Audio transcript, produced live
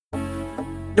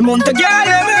The month of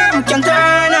girl can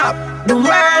turn up the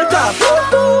World Cup.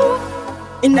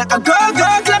 In a go-go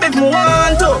club if me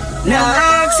want to. Now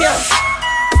ask you.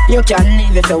 You can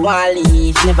live if you want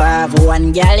leave. Never have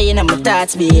one girl in my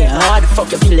thoughts, be how the fuck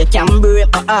you feel you can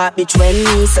break my heart, bitch, when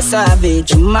me so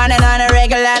savage. Man and on a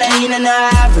regular, that ain't no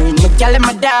average. You call him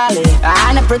my darling.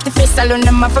 I a pretty face alone,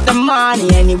 them for the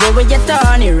money. Anyway, where you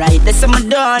turn it right, that's my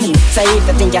done it. So if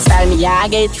you think you style me, I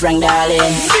get wrong,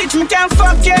 darling. Bitch, me can't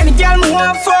fuck any girl me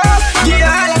want fuck.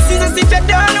 Yeah, all I see is if you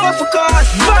don't know for cause.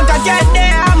 Bug I get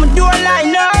there, I'ma do a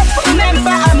line up.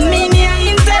 Remember, I'm in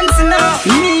here intense enough.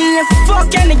 Me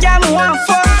fuck any girl me want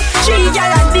fuck. She gal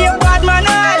a day bad man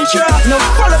I sure. No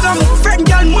follow them friend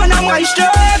girl man I'm my sure.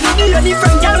 Every day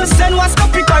different girl me send what's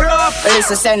up pick her up.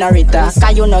 Listen senorita,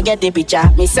 can you no get the picture?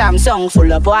 Me Samsung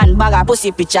full up one bag of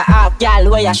pussy picture. Half gal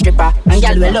where a stripper and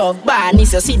gal we love bad. Need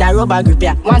to see that rubber grip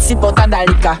ya. One sip out of the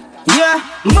liquor. Yeah,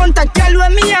 month a gal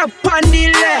when me up on the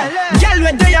left. Gal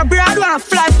when they abroad want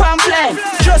fly pan plane.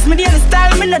 Trust me, the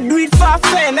style me not do it for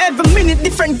fame. Every minute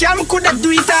different gal me coulda do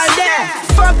it all day.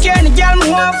 Fuck any gal me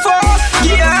want fuck.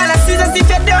 Yeah, all I see is if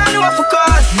you don't know for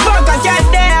cause. Bug I get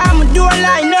there, I'ma do a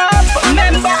line up.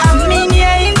 Remember I'm in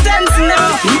here intense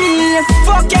now. Me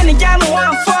fuck any gal me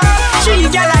want fuck. She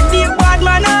gal a deep bad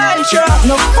man I sure.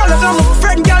 No follow them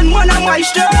friend gal man I'm my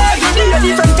sure. The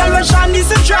different gal when Sean needs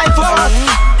to try for.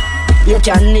 You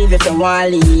can live if you want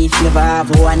leave. Never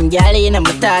have one girl in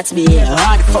my thoughts, be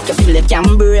how the fuck you feel you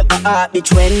can break my heart,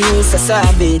 bitch, when me so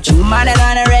savage. Man and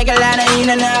on a regular, I ain't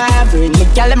no average. Me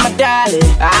call him my darling.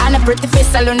 I a pretty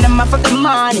face alone, them for the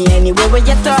money. Anyway, where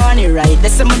you turn it right,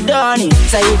 that's my done it.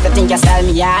 So if you think you style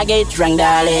me, I get wrong,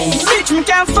 darling. Bitch, me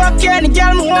can't fuck any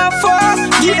girl me want fuck.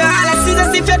 Yeah, all I see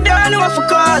is if you don't know for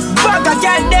cause. Bug I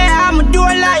get there, I'ma do a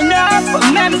line up.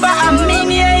 Remember, I'm in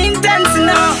here intense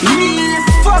now. Me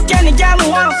fuck any girl me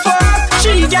want fuck.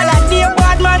 She gal a day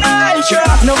bad man I sure.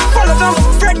 No follow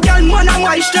them friend girl man I'm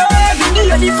my sure. Every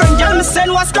day different girl me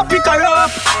send what's to pick her up.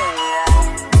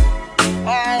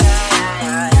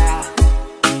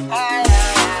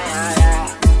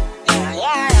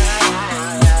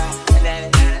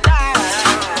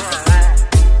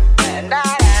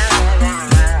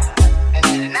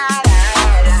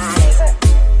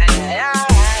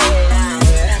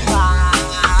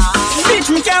 Bitch,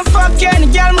 me can't fuck any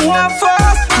girl me want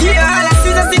fuck. Yeah, all I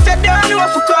see is if you don't know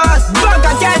for cause. Bug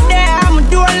I get there, I'ma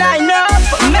do a line up.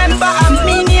 Remember I'm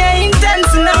in here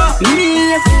intense now.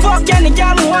 Me fuck any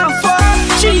girl me want fuck.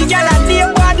 She gal a day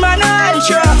bad man I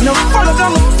sure. No follow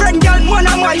them friend girl man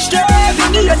I'm my sure.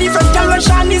 Every day different girl when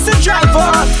Sean needs to try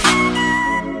for.